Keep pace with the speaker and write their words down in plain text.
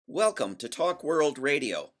Welcome to Talk World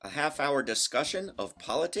Radio, a half-hour discussion of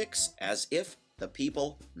politics as if the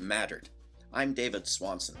people mattered. I'm David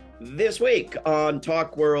Swanson. This week on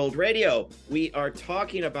Talk World Radio, we are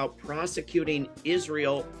talking about prosecuting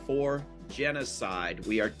Israel for genocide.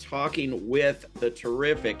 We are talking with the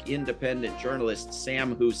terrific independent journalist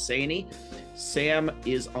Sam Husseini. Sam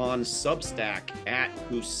is on Substack at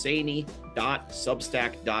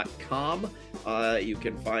husseini.substack.com. You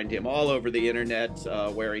can find him all over the internet,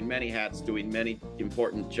 wearing many hats, doing many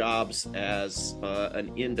important jobs as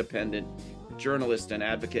an independent journalist and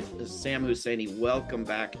advocate. Sam Husseini, welcome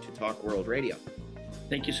back to Talk World Radio.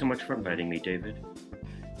 Thank you so much for inviting me, David.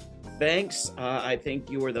 Thanks. I think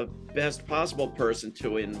you were the best possible person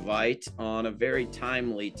to invite on a very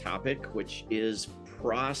timely topic, which is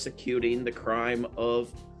prosecuting the crime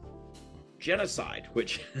of genocide,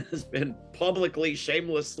 which has been publicly,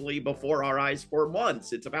 shamelessly before our eyes for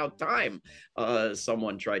months. It's about time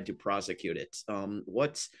someone tried to prosecute it.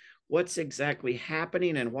 What's exactly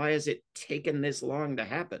happening, and why has it taken this long to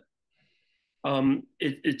happen?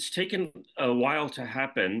 It's taken a while to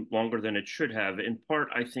happen, longer than it should have, in part,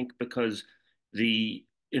 I think, because the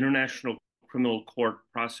International Criminal Court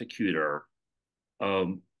prosecutor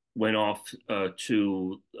went off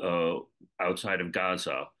to outside of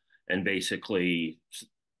Gaza and basically,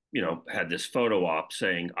 had this photo op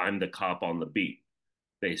saying, "I'm the cop on the beat,"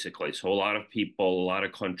 basically. So a lot of people, a lot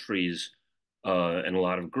of countries, and a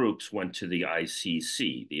lot of groups went to the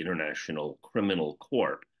ICC, the International Criminal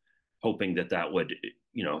Court, hoping that that would,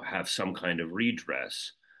 have some kind of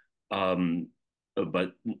redress.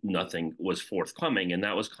 But nothing was forthcoming, and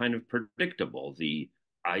that was kind of predictable. The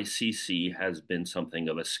ICC has been something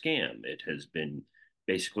of a scam. It has been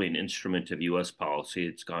basically an instrument of U.S. policy.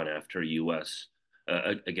 It's gone after U.S.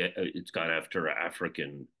 Again, it's gone after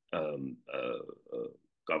African,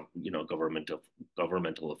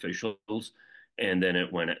 governmental officials, and then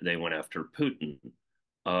they went after Putin.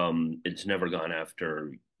 It's never gone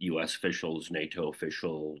after U.S. officials, NATO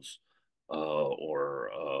officials, or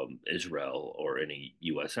Israel or any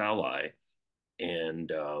U.S. ally,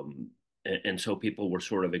 and so people were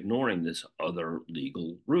sort of ignoring this other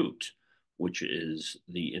legal route, which is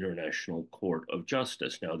the International Court of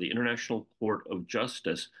Justice. Now, the International Court of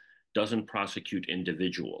Justice doesn't prosecute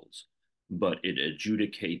individuals, but it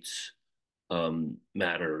adjudicates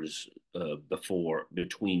matters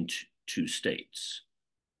between two states.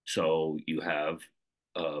 So you have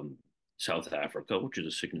South Africa, which is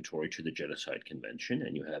a signatory to the Genocide Convention,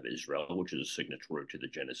 and you have Israel, which is a signatory to the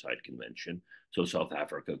Genocide Convention. So South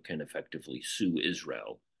Africa can effectively sue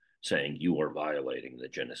Israel, saying you are violating the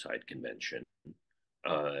Genocide Convention.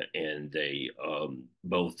 And they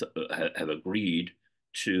both have agreed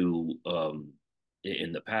to,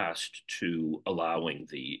 in the past, to allowing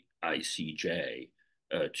the ICJ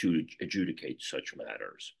to adjudicate such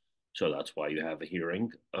matters. So that's why you have a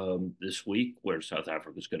hearing this week where South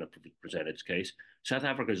Africa is going to present its case. South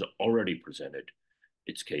Africa has already presented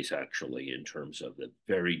its case, actually, in terms of the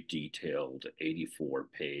very detailed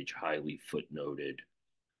 84-page, highly footnoted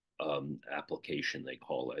application, they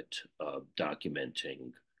call it,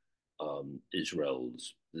 documenting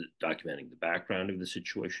documenting the background of the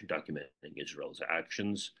situation, documenting Israel's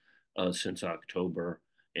actions since October,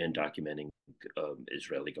 and documenting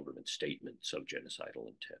Israeli government statements of genocidal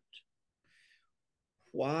intent.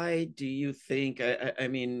 Why do you think, I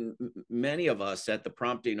mean, many of us at the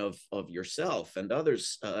prompting of yourself and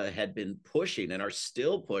others had been pushing and are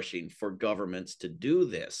still pushing for governments to do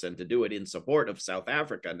this and to do it in support of South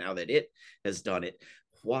Africa now that it has done it.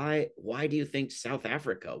 Why do you think South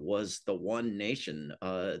Africa was the one nation?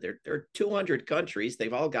 There are 200 countries.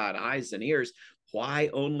 They've all got eyes and ears. Why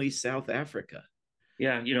only South Africa?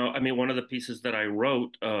 Yeah, one of the pieces that I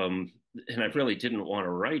wrote, and I really didn't want to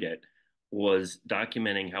write it, was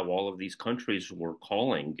documenting how all of these countries were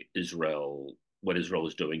calling Israel, what Israel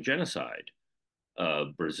was doing, genocide.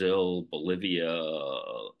 Brazil, Bolivia,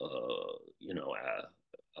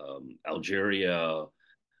 Algeria,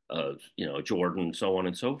 Jordan, so on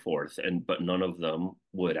and so forth. But none of them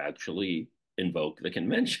would actually invoke the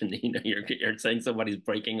convention. You're saying somebody's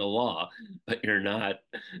breaking a law, but you're not,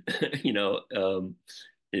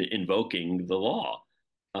 invoking the law.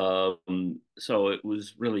 So it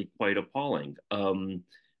was really quite appalling.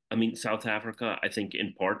 South Africa, I think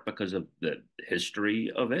in part because of the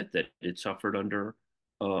history of it, that it suffered under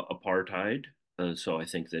apartheid. So I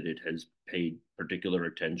think that it has paid particular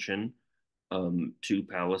attention to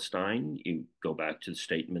Palestine. You go back to the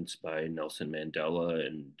statements by Nelson Mandela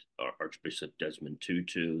and Archbishop Desmond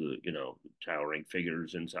Tutu, towering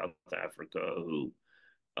figures in South Africa who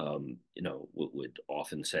would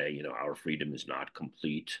often say, our freedom is not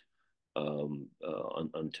complete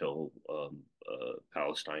until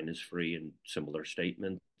Palestine is free, and similar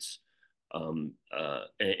statements.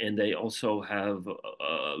 And they also have,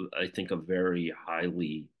 I think, a very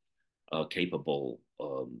highly capable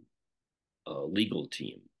legal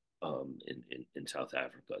team in South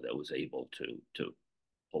Africa that was able to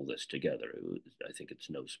pull this together. I think it's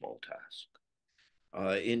no small task.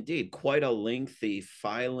 Indeed, quite a lengthy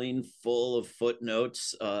filing full of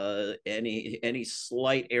footnotes. Any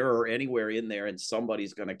slight error anywhere in there, and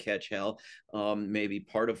somebody's going to catch hell. Maybe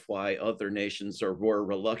part of why other nations are more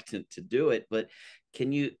reluctant to do it. But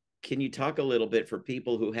can you can you talk a little bit for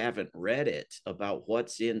people who haven't read it about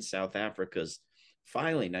what's in South Africa's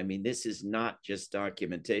filing? I mean, this is not just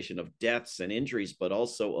documentation of deaths and injuries, but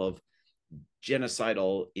also of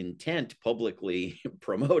genocidal intent publicly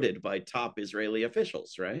promoted by top Israeli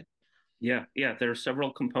officials, right? Yeah, yeah, there are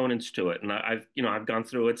several components to it, and I've gone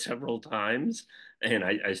through it several times, and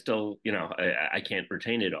I still, I can't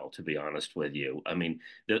retain it all, to be honest with you. I mean,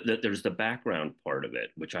 there's the background part of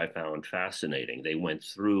it, which I found fascinating. They went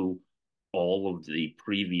through all of the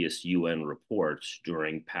previous UN reports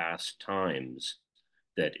during past times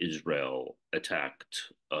that Israel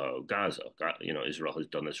attacked Gaza. Israel has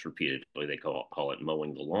done this repeatedly. They call it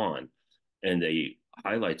mowing the lawn, and they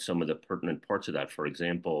highlight some of the pertinent parts of that. For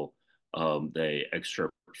example, they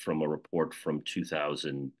excerpt from a report from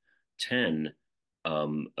 2010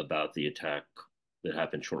 about the attack that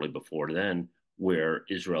happened shortly before then, where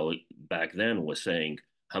Israel back then was saying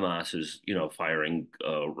Hamas is, firing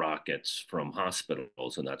rockets from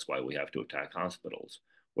hospitals, and that's why we have to attack hospitals.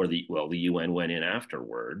 Or the UN went in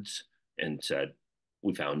afterwards and said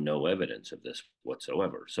we found no evidence of this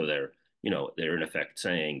whatsoever. So they're in effect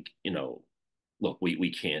saying, look,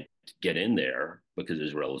 we can't get in there because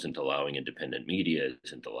Israel isn't allowing independent media,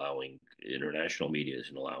 isn't allowing international media,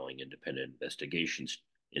 isn't allowing independent investigations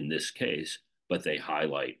in this case, but they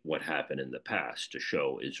highlight what happened in the past to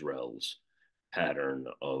show Israel's pattern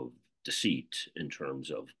of deceit in terms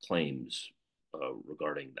of claims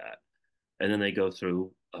regarding that. And then they go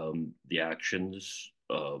through the actions,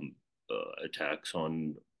 attacks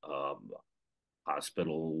on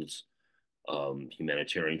hospitals,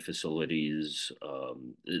 humanitarian facilities.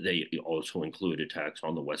 They also include attacks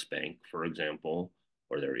on the West Bank, for example,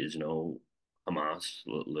 where there is no Hamas,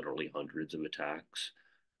 literally hundreds of attacks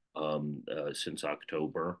since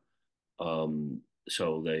October.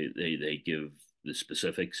 So they give the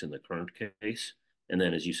specifics in the current case. And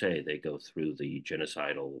then, as you say, they go through the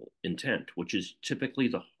genocidal intent, which is typically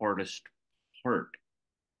the hardest part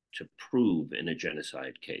to prove in a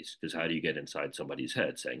genocide case. Because how do you get inside somebody's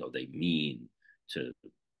head saying, oh, they mean to,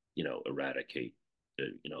 eradicate,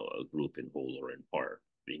 a group in whole or in part,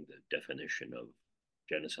 being the definition of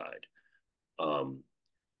genocide. Um,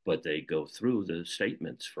 but they go through the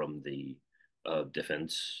statements from the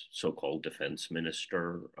so-called defense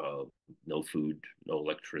minister, no food, no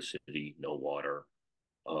electricity, no water.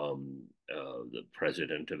 The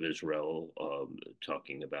president of Israel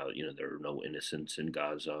talking about, there are no innocents in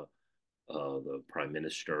Gaza. The prime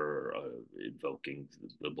minister invoking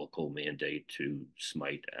the biblical mandate to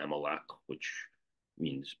smite Amalek, which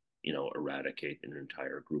means, eradicate an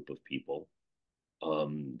entire group of people.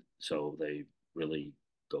 So they really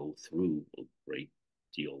go through a great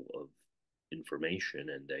deal of information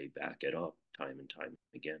and they back it up time and time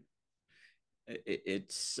again.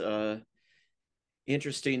 It's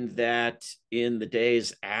interesting that in the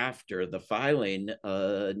days after the filing,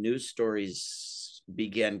 news stories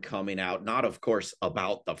began coming out, not of course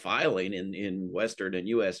about the filing in Western and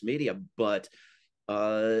US media, but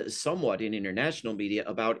somewhat in international media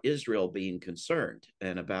about Israel being concerned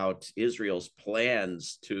and about Israel's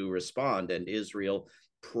plans to respond and Israel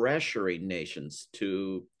pressuring nations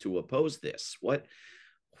to oppose this. What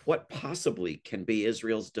possibly can be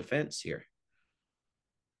Israel's defense here?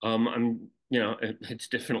 It's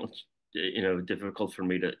difficult for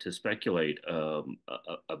me to speculate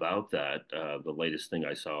about that. The latest thing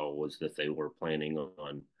I saw was that they were planning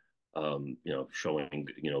on, showing,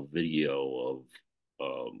 video of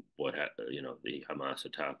the Hamas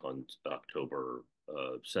attack on October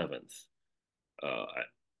 7th.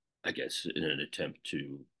 I guess in an attempt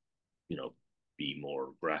to, be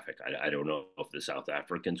more graphic. I don't know if the South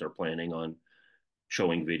Africans are planning on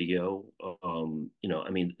showing video. I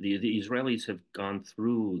mean, the Israelis have gone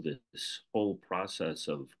through this whole process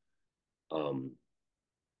of um,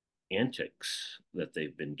 antics that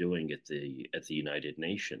they've been doing at the United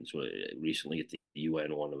Nations. Recently, at the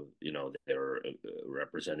UN, one of their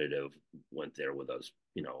representative went there with us,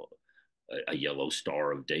 a yellow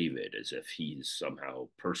star of David, as if he's somehow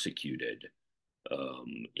persecuted,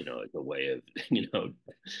 as a way of,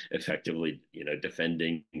 effectively,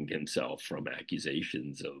 defending himself from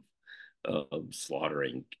accusations of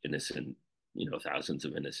slaughtering innocent, thousands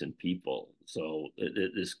of innocent people. So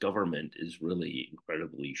this government is really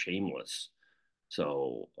incredibly shameless.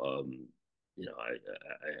 So,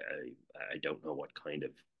 I don't know what kind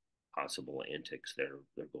of possible antics they're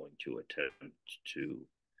going to attempt to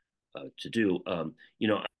do.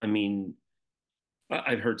 I mean,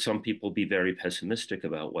 I've heard some people be very pessimistic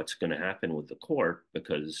about what's going to happen with the court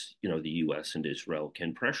because the U.S. and Israel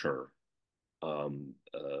can pressure um,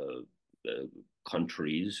 uh,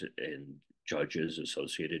 countries and judges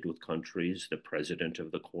associated with countries. The president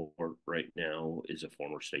of the court right now is a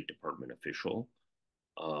former State Department official.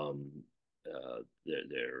 Um,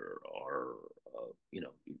 there are,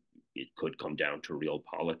 it could come down to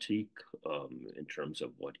realpolitik in terms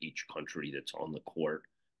of what each country that's on the court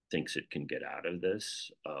thinks it can get out of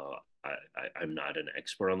this. I'm not an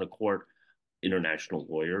expert on the court. International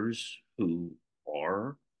lawyers who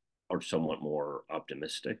are are somewhat more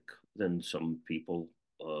optimistic than some people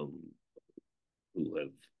um, who have,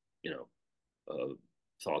 you know,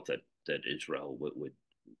 thought that Israel would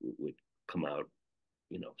come out,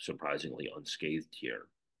 surprisingly unscathed here.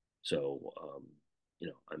 So,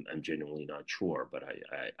 I'm genuinely not sure, but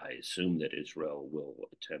I assume that Israel will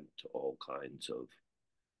attempt all kinds of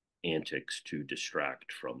antics to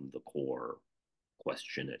distract from the core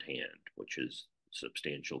question at hand, which is the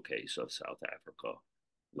substantial case of South Africa,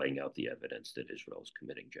 laying out the evidence that Israel is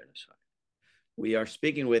committing genocide. We are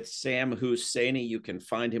speaking with Sam Husseini. You can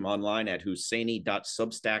find him online at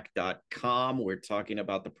husseini.substack.com. We're talking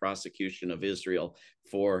about the prosecution of Israel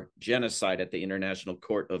for genocide at the International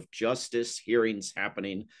Court of Justice. Hearings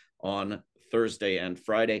happening on Thursday and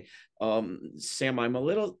Friday. Sam,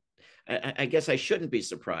 I guess I shouldn't be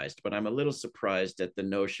surprised, but I'm a little surprised at the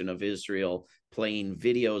notion of Israel playing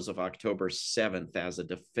videos of October 7th as a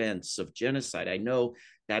defense of genocide. I know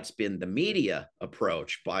that's been the media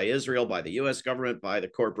approach by Israel, by the US government, by the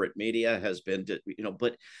corporate media has been,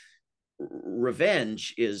 but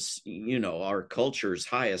revenge is, our culture's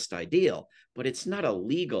highest ideal, but it's not a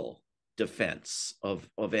legal defense of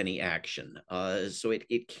any action. So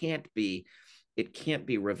it can't be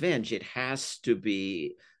revenge. It has to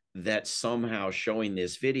be that somehow showing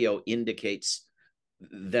this video indicates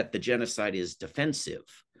that the genocide is defensive,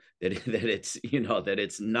 that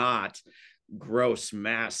it's not gross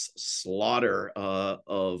mass slaughter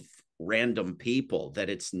of random people, that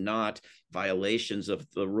it's not violations of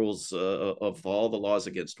the rules of all the laws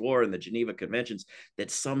against war and the Geneva Conventions,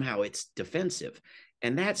 that somehow it's defensive.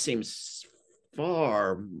 And that seems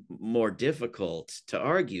far more difficult to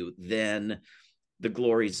argue than the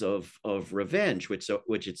glories of revenge, which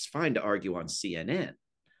it's fine to argue on CNN.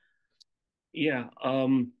 Yeah, a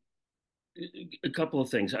couple of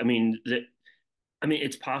things.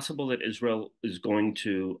 It's possible that Israel is going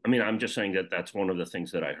to. I'm just saying that that's one of the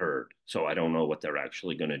things that I heard. So I don't know what they're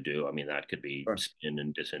actually going to do. That could be Sure. spin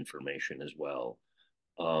and disinformation as well.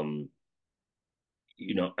 Um,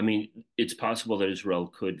 it's possible that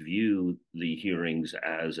Israel could view the hearings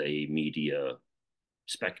as a media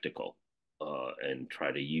spectacle and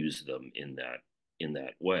try to use them in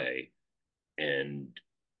that way, and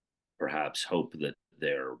perhaps hope that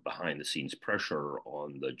their behind the scenes pressure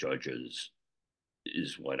on the judges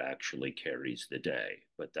is what actually carries the day.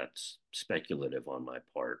 But that's speculative on my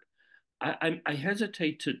part. I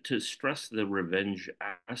hesitate to stress the revenge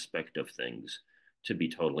aspect of things, to be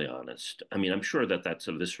totally honest. I'm sure that that's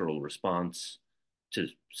a visceral response to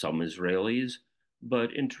some Israelis,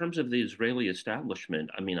 but in terms of the Israeli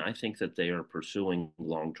establishment, I think that they are pursuing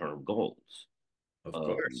long-term goals Of um,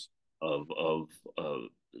 course. of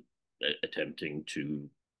attempting to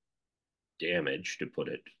damage, to put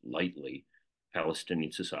it lightly,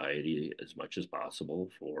 Palestinian society as much as possible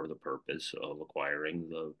for the purpose of acquiring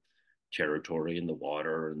the territory and the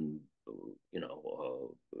water and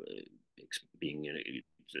being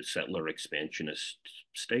a settler expansionist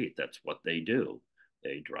state. That's what they do.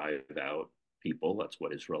 They drive out people. That's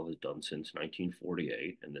what Israel has done since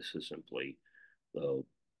 1948, and this is simply the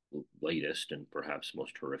latest and perhaps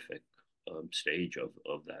most horrific stage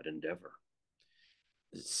of that endeavor.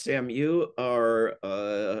 Sam, you are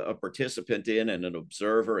a participant in and an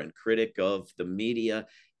observer and critic of the media.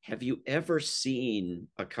 Have you ever seen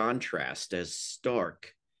a contrast as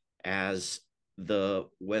stark as the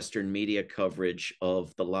Western media coverage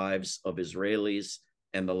of the lives of Israelis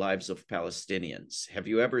and the lives of Palestinians? Have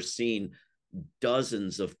you ever seen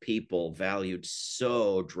dozens of people valued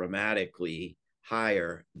so dramatically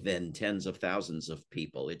higher than tens of thousands of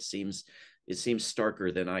people. It seems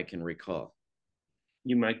starker than I can recall.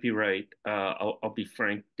 You might be right. I'll be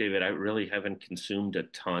frank, David. I really haven't consumed a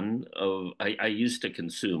ton of. I used to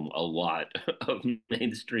consume a lot of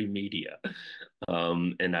mainstream media,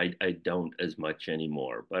 and I don't as much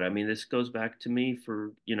anymore. But I mean, this goes back to me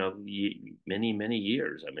for many many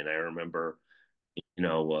years. I mean, I remember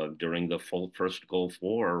during the full first Gulf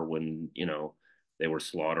War when they were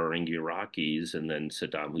slaughtering Iraqis, and then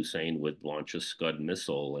Saddam Hussein would launch a Scud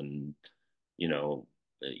missile, and you know,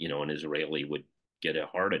 an Israeli would get a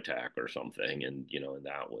heart attack or something, and and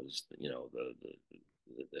that was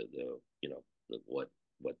what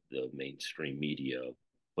the mainstream media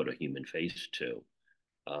put a human face to.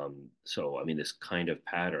 So I mean, this kind of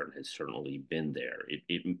pattern has certainly been there.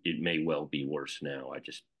 It may well be worse now. I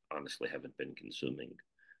just honestly haven't been consuming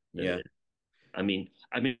Yeah, it. I mean,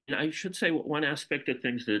 I should say one aspect of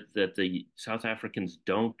things that the South Africans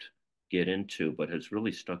don't get into, but has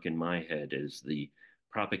really stuck in my head, is the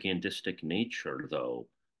propagandistic nature, though,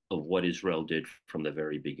 of what Israel did from the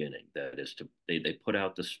very beginning. That is, they put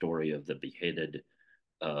out the story of the beheaded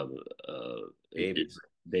uh, uh, babies.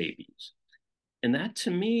 babies, and that,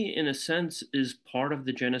 to me, in a sense, is part of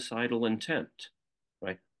the genocidal intent,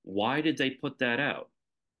 right? Why did they put that out?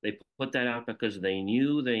 They put that out because they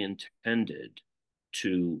knew they intended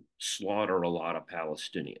to slaughter a lot of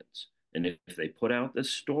Palestinians. And if they put out this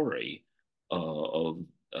story of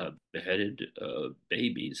beheaded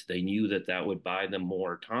babies, they knew that that would buy them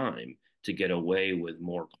more time to get away with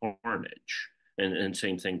more carnage. And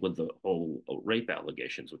same thing with the whole rape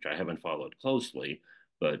allegations, which I haven't followed closely,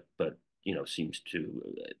 but seems to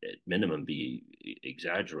at minimum be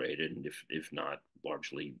exaggerated, and if not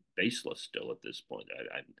largely baseless still at this point.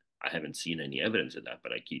 I haven't seen any evidence of that,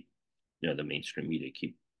 but I keep the mainstream media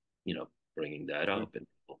keep bringing that up, and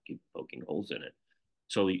people keep poking holes in it.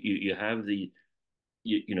 So you have the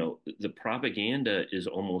propaganda is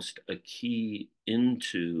almost a key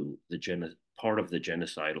into the part of the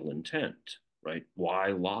genocidal intent, right? Why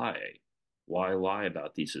lie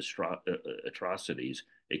about these atrocities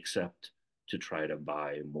except to try to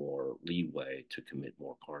buy more leeway to commit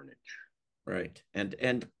more carnage? Right.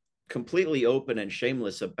 And completely open and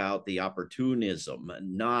shameless about the opportunism,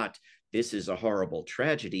 not this is a horrible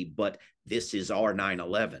tragedy, but this is our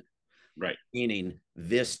 9/11, Right. meaning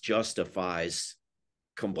this justifies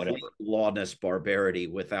complete Whatever. lawless barbarity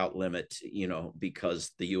without limit,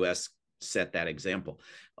 because the US set that example.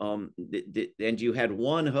 And you had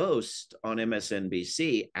one host on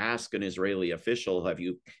MSNBC ask an Israeli official, have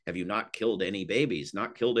you not killed any babies,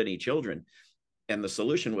 not killed any children? And the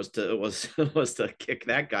solution was to kick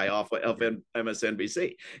that guy off of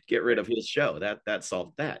MSNBC, get rid Right. of his show. That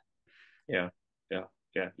solved that. Yeah, yeah,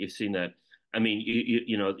 yeah. You've seen that. I mean,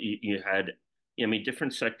 you had, I mean,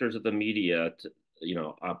 different sectors of the media,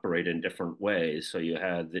 operate in different ways. So you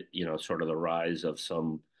had, sort of the rise of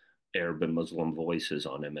some Arab and Muslim voices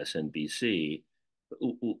on MSNBC,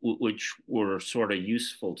 which were sort of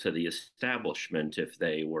useful to the establishment if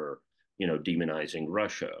they were, demonizing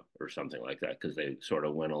Russia or something like that, because they sort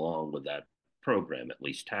of went along with that program, at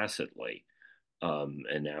least tacitly. And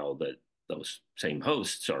now that those same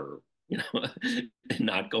hosts are,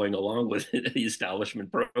 not going along with the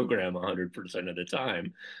establishment program 100% of the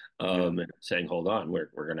time, Yeah. and saying, hold on, we're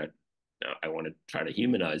going to, I want to try to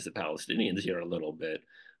humanize the Palestinians here a little bit.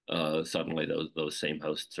 Suddenly those same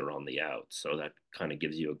hosts are on the out. So that kind of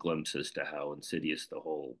gives you a glimpse as to how insidious the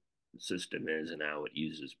whole system is and how it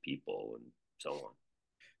uses people and so on.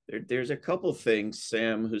 There's a couple things,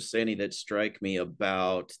 Sam Husseini, that strike me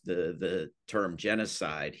about the term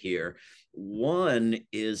genocide here. One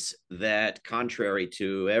is that, contrary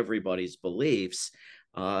to everybody's beliefs,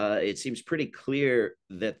 it seems pretty clear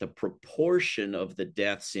that the proportion of the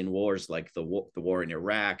deaths in wars like the war in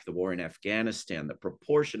Iraq, the war in Afghanistan, the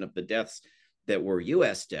proportion of the deaths that were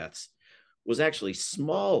U.S. deaths was actually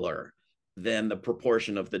smaller than the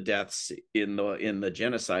proportion of the deaths in the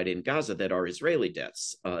genocide in Gaza that are Israeli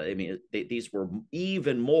deaths. I mean, these were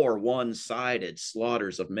even more one-sided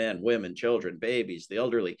slaughters of men, women, children, babies, the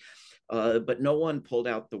elderly. But no one pulled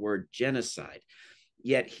out the word genocide.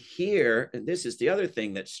 Yet here, and this is the other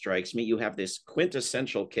thing that strikes me, you have this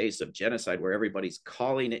quintessential case of genocide where everybody's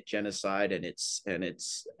calling it genocide, and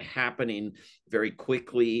it's happening very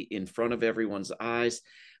quickly in front of everyone's eyes.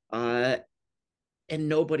 And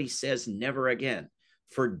nobody says never again.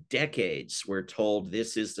 For decades, we're told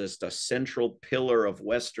this is just a central pillar of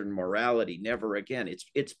Western morality. Never again.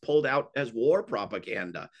 It's pulled out as war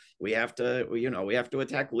propaganda. We have to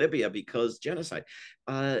attack Libya because genocide,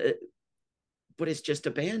 but it's just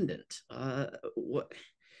abandoned.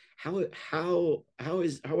 how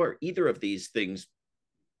are either of these things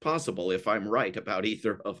possible if I'm right about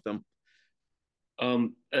either of them?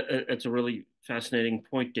 It's a really fascinating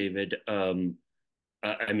point, David.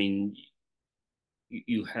 I mean,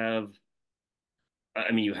 you have,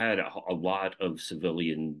 I mean, you had a lot of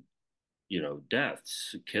civilian,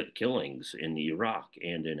 deaths, killings in Iraq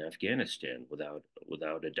and in Afghanistan,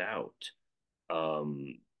 without a doubt.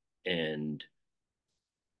 Um, and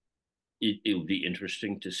it would be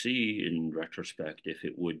interesting to see in retrospect if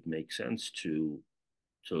it would make sense to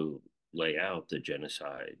lay out the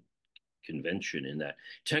genocide convention in that.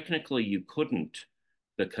 Technically, you couldn't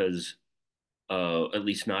because at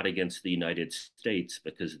least not against the United States,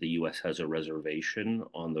 because the U.S. has a reservation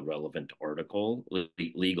on the relevant article,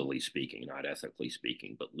 legally speaking, not ethically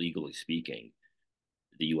speaking, but legally speaking,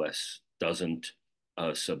 the U.S. doesn't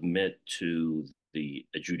submit to the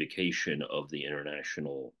adjudication of the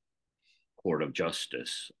International Court of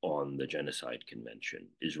Justice on the Genocide Convention.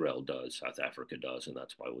 Israel does, South Africa does, and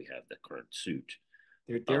that's why we have the current suit.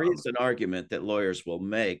 There Um, is an argument that lawyers will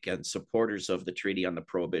make, and supporters of the Treaty on the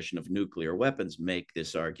Prohibition of Nuclear Weapons make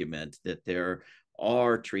this argument that there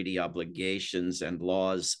are treaty obligations and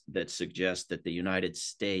laws that suggest that the United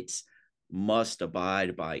States must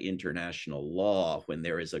abide by international law when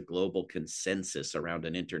there is a global consensus around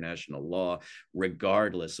an international law,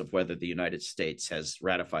 regardless of whether the United States has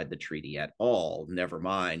ratified the treaty at all, never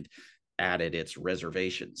mind added its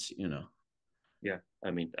reservations, you know. yeah,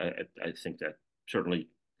 I mean, I think that certainly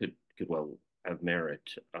could well have merit.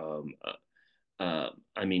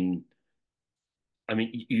 I mean,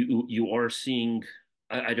 you are seeing.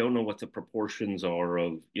 I don't know what the proportions are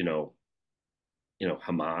of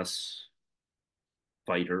Hamas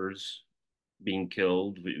fighters being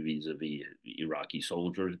killed vis-a-vis Iraqi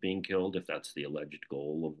soldiers being killed, if that's the alleged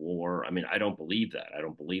goal of war. I mean, I don't believe that. I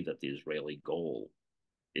don't believe that the Israeli goal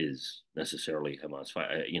is necessarily Hamas.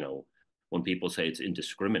 When people say it's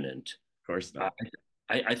indiscriminate, Of course I, not.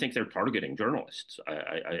 I think they're targeting journalists.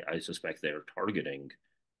 I suspect they're targeting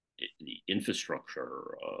the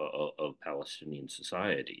infrastructure of Palestinian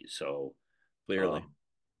society. So, uh, Clearly.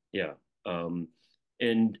 yeah, um,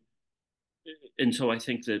 and and so I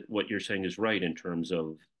think that what you're saying is right in terms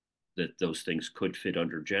of that those things could fit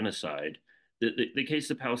under genocide. The case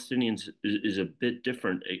of Palestinians is a bit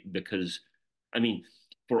different because, I mean,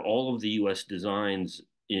 for all of the U.S. designs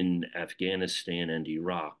in Afghanistan and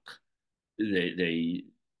Iraq, they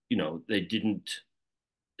didn't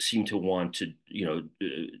seem to want to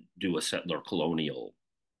do a settler colonial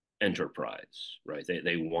enterprise, right?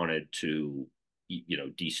 They wanted to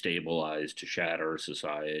destabilize, to shatter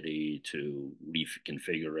society, to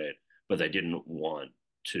reconfigure it, but they didn't want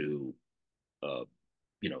to uh,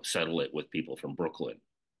 settle it with people from Brooklyn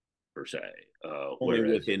per se. Only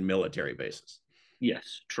Whereas, within military bases.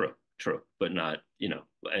 yes, true, but not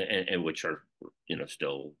and which are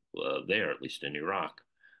still there, at least in Iraq.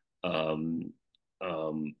 Um,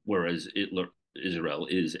 whereas Israel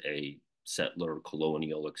is a settler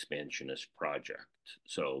colonial expansionist project.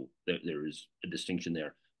 So there is a distinction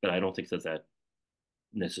there. But I don't think that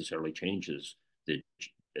necessarily changes the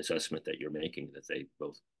assessment that you're making that they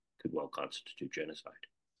both could well constitute genocide.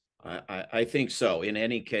 I think so. In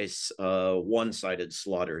any case, one-sided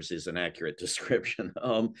slaughters is an accurate description.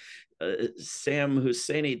 Sam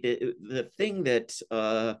Husseini, the thing that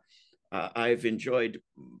I've enjoyed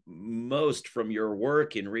most from your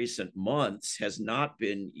work in recent months has not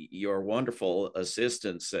been your wonderful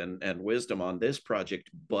assistance and wisdom on this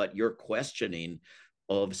project, but your questioning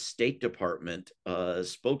of State Department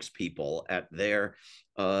spokespeople at their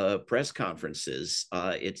press conferences.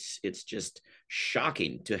 It's just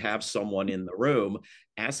shocking to have someone in the room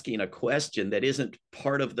asking a question that isn't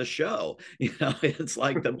part of the show. It's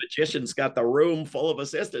like the magician's got the room full of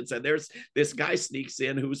assistants, and there's this guy sneaks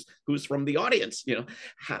in who's from the audience.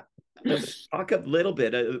 Talk a little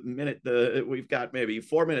bit, a minute. We've got maybe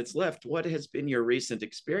 4 minutes left. What has been your recent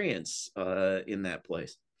experience in that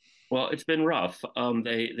place? Well, it's been rough.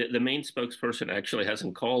 The main spokesperson actually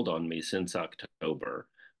hasn't called on me since October,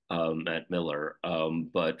 Matt Miller.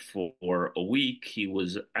 But for a week he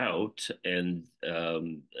was out, and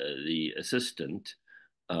the assistant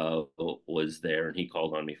was there, and he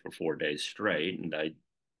called on me for 4 days straight, and I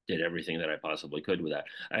did everything that I possibly could with that.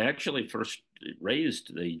 I actually first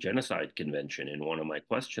raised the Genocide Convention in one of my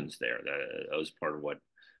questions there. That was part of what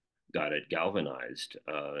got it galvanized.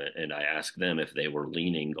 And I asked them if they were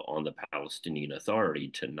leaning on the Palestinian Authority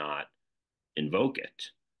to not invoke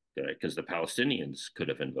it, because the Palestinians could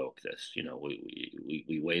have invoked this.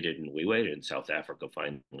 We waited and we waited, and South Africa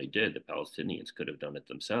finally did. The Palestinians could have done it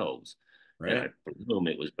themselves. And Right. I presume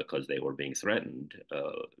it was because they were being threatened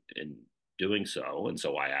in doing so. And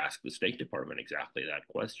so I asked the State Department exactly that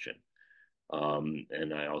question.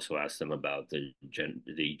 And I also asked them about the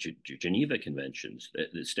Geneva Conventions.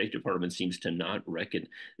 The State Department seems to not reckon.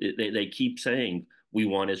 They keep saying we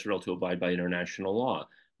want Israel to abide by international law,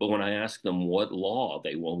 but when I ask them what law,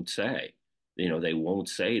 they won't say. They won't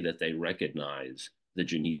say that they recognize the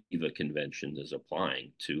Geneva Conventions as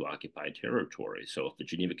applying to occupied territory. So if the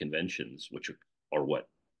Geneva Conventions, which are what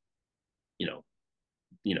you know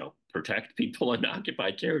protect people in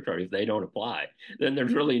occupied territory, if they don't apply, then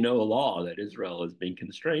there's really no law that Israel is being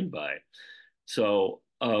constrained by. So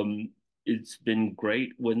it's been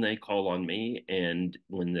great when they call on me, and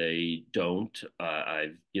when they don't,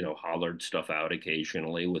 I've hollered stuff out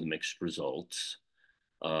occasionally with mixed results.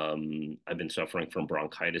 I've been suffering from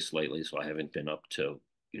bronchitis lately, so I haven't been up to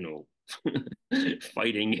you know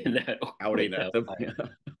fighting in that Outing quite at that them. way.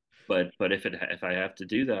 But if I have to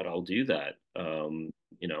do that, I'll do that. I'm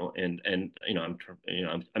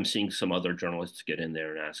seeing some other journalists get in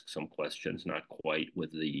there and ask some questions, not quite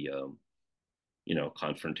with the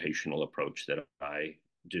confrontational approach that I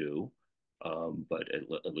do, but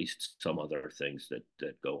at least some other things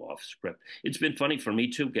that go off script. It's been funny for me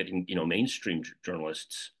too, getting mainstream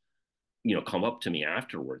journalists come up to me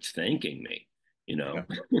afterwards thanking me, Yeah.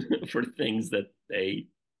 for things that they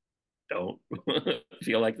don't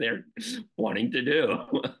feel like they're wanting to do.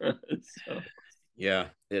 So Yeah,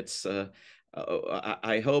 it's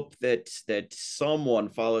I hope that someone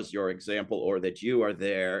follows your example, or that you are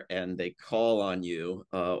there and they call on you,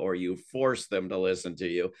 or you force them to listen to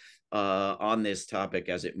you on this topic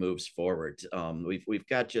as it moves forward. We've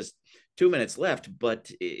got just 2 minutes left,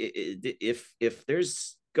 but if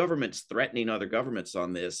there's governments threatening other governments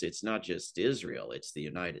on this, it's not just Israel, it's the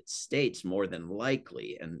United States more than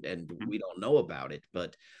likely, and we don't know about it,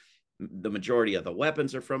 but the majority of the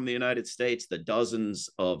weapons are from the United States. The dozens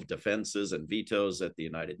of defenses and vetoes at the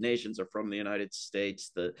United Nations are from the United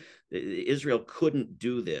States. Israel couldn't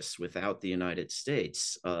do this without the United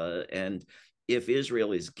States. And if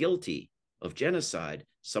Israel is guilty of genocide,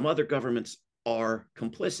 some other governments are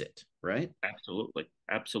complicit, right? absolutely,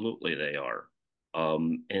 absolutely, they are.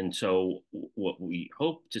 And so, what we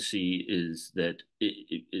hope to see is that,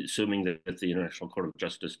 assuming that the International Court of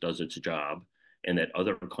Justice does its job, and that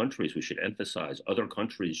other countries, we should emphasize other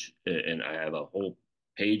countries, and I have a whole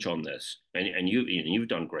page on this, and you've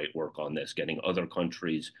done great work on this, getting other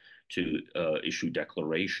countries to issue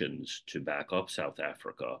declarations to back up South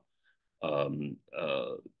Africa, to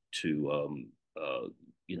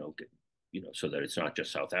so that it's not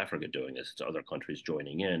just South Africa doing this; it's other countries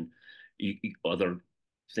joining in. Other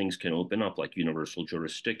things can open up, like universal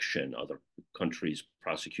jurisdiction, other countries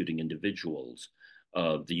prosecuting individuals,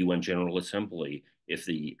 the UN General Assembly. If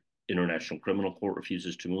the International Criminal Court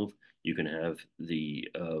refuses to move, you can have the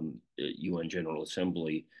UN General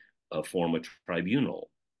Assembly form a tribunal.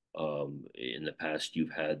 In the past,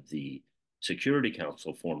 you've had the Security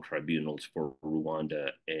Council form tribunals for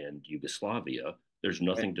Rwanda and Yugoslavia. There's Right.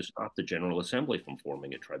 nothing to stop the General Assembly from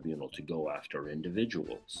forming a tribunal to go after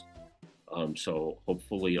individuals. So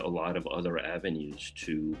hopefully a lot of other avenues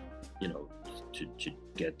you know, to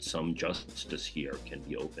get some justice here can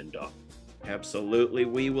be opened up. Absolutely.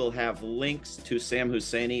 We will have links to Sam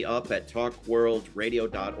Husseini up at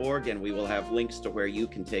talkworldradio.org, and we will have links to where you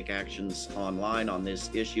can take actions online on this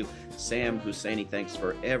issue. Sam Husseini, thanks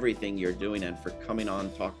for everything you're doing and for coming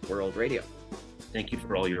on Talk World Radio. Thank you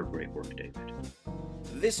for all your great work, David.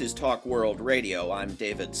 This is Talk World Radio. I'm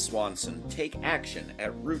David Swanson. Take action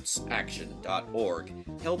at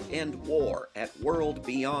rootsaction.org. Help end war at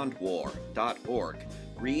worldbeyondwar.org.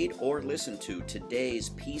 Read or listen to today's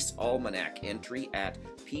Peace Almanac entry at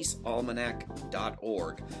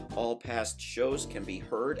peacealmanac.org. All past shows can be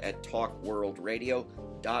heard at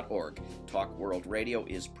talkworldradio.org. Talk World Radio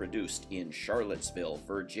is produced in Charlottesville,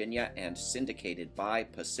 Virginia, and syndicated by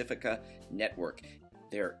Pacifica Network.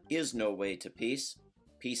 There is no way to peace.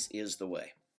 Peace is the way.